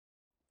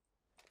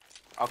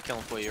I'll kill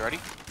him for you. Ready?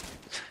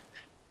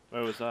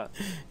 Where was that?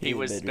 He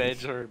was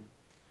bedroom.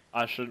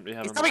 I shouldn't be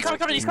having. He's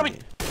coming! He's coming!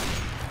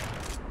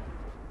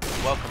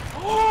 Welcome.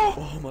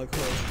 Oh my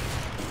god.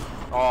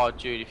 Oh,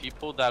 dude, if you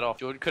pulled that off,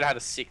 Jordan could have had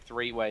a sick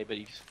three-way, but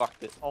he just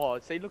fucked it. Oh,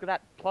 see, look at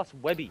that. Plus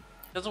Webby.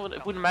 It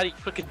wouldn't matter. You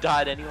fucking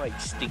died anyway, you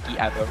stinky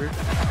abbo.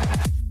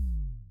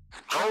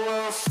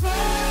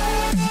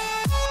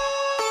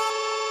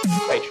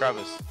 Hey,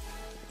 Travis.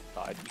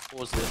 Died. You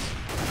pause this.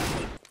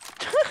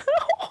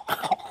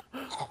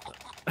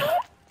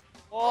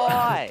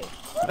 Why?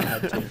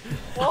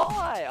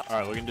 Why?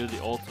 Alright, we're gonna do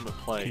the ultimate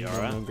play,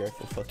 alright?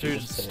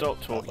 Dude,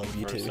 stop talking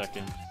for a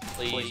second.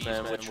 Please,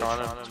 man, we're trying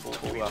to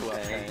talk to our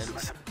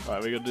fans.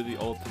 Alright, we're gonna do the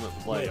ultimate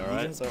play,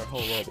 alright? Our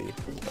whole lobby.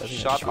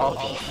 Shut up,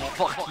 you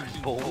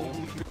fucking ball.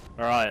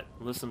 Alright,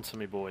 listen to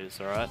me, boys,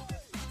 alright?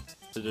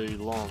 To do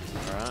long,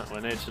 alright?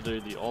 We need to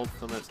do the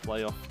ultimate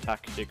playoff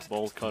tactic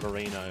ball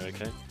Cotterino,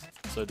 okay?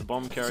 So the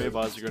bomb carrier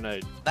buys a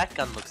grenade. That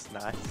gun looks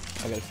nice.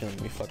 I got a feeling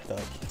we fucked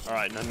up.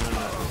 Alright, no.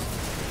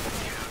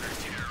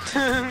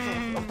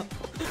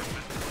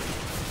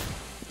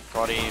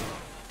 Got him.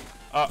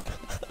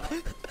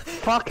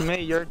 Fuck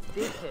me, you're a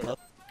dickhead.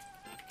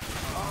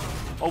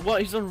 Oh,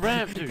 what? He's on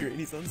ramp, dude.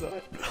 He's on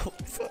side. Oh,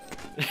 fuck.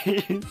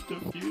 He's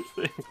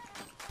defusing.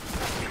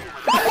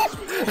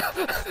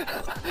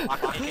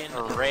 Fucking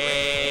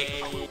wreck.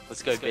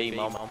 Let's go B,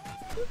 mom.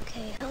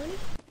 Okay, honey.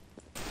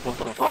 What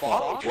the fuck?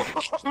 What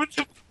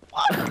the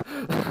fuck?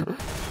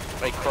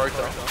 Wait,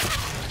 Crota.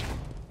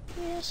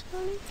 Yes,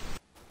 honey.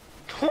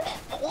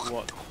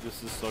 What? This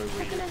is so How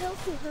weird. can I help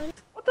you, honey?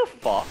 What the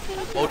fuck?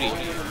 What do you do?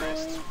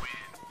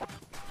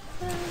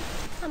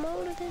 I'm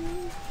older than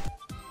you.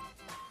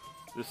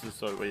 This is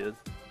so weird.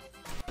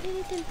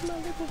 Anything for my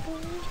little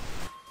boy.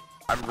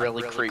 I'm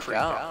really creeped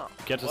out.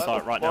 Get to What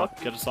site the right now.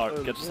 fuck? Get to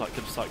site. Get to site.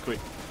 Get to site quick.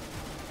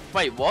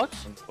 Wait, what?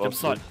 Get to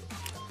site.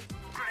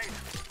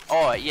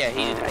 Oh, yeah,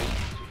 he did 8.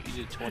 He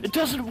did 20. It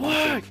doesn't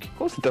work! Of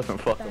course it doesn't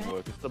fucking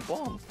work. It's the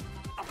bomb.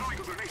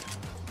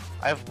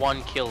 I have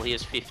 1 kill, he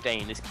has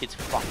 15. This kid's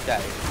fucked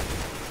out.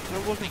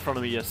 Don't walk in front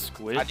of me, you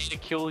squid. I need to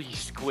kill you,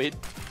 squid.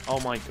 Oh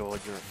my god,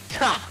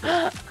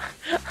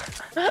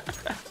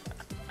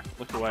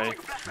 Look away.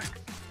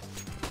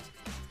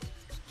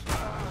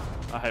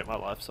 I hate my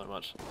life so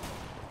much.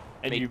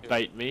 And Me you too.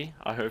 bait me.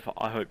 I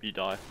hope you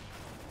die.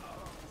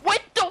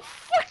 What the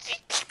fuck?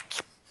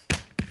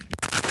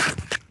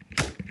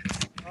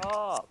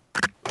 Oh,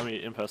 Let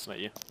me impersonate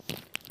you.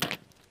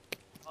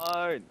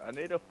 I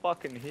need a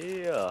fucking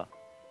hear.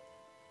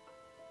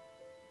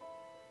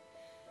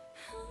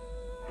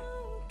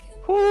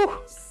 Whew.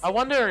 I'm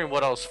wondering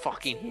what I was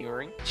fucking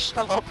hearing.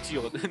 Shut up,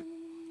 Jordan.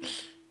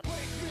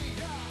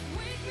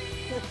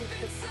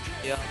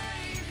 Yeah.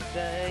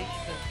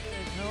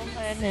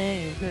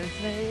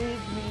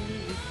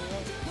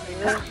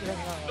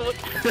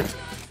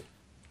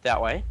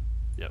 That way.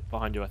 Yeah,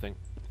 behind you, I think.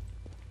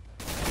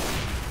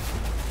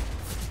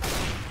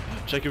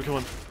 Jacob, come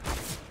on.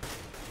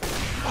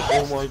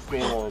 Oh my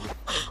god.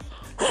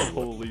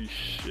 Holy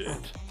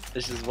shit.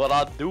 This is what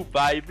I do,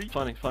 baby.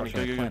 Planning, go.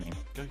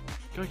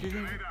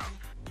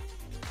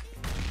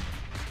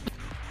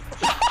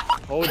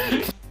 Oh,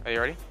 jeez. Are you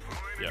ready?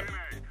 Yeah.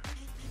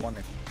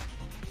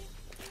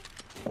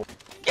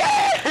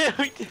 Yeah!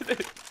 We did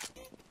it!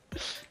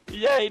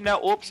 Yay, now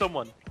AWP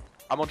someone.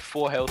 I'm on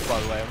 4 health, by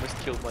the way. I almost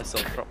killed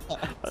myself from.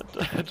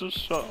 I just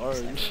shot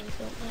orange.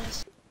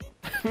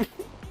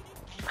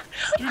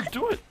 Dude,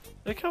 do it!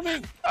 They're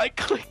coming! I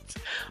clicked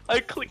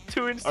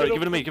 2 instead Alright, of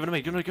give it to me,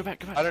 go back.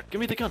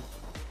 Give me the gun.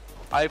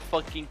 I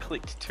fucking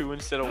clicked 2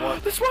 instead of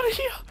 1. There's one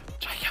here!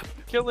 Jacob!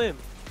 Kill him.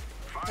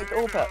 Take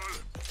all that.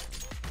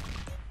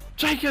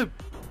 Jacob!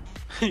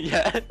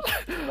 Yeah.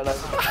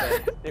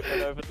 It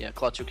went over. Yeah,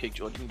 clutch or kick,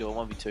 George. You can do it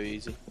 1v2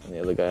 easy. The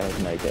other guy has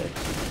an AK.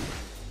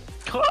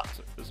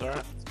 Is that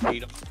right?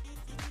 Feed him.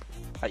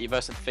 At your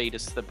versus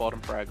Fetus, the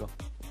bottom fragger.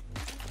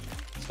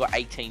 He's got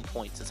 18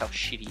 points. That's how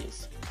shit he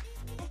is.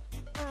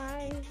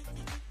 Hi.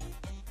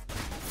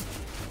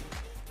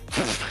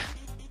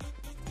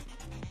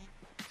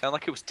 Sound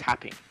like it was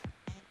tapping.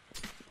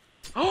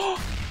 Oh!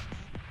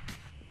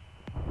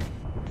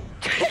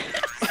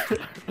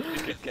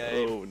 Good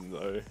game. Oh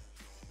no.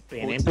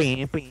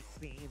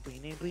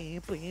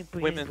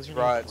 Women's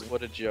rights,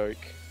 what a joke.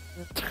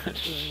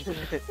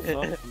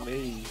 Not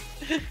me.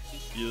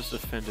 You just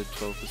offended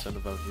 12%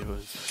 of our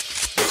viewers.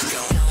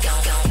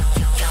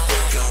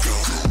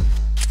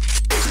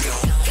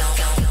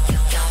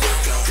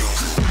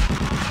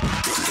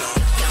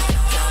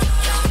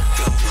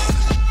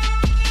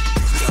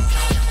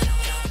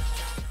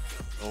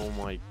 Oh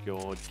my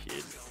god,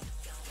 kid.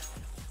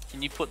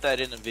 Can you put that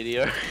in a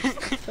video?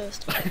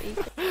 First fight.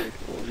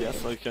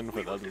 Yes, I can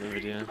put that in the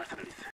video.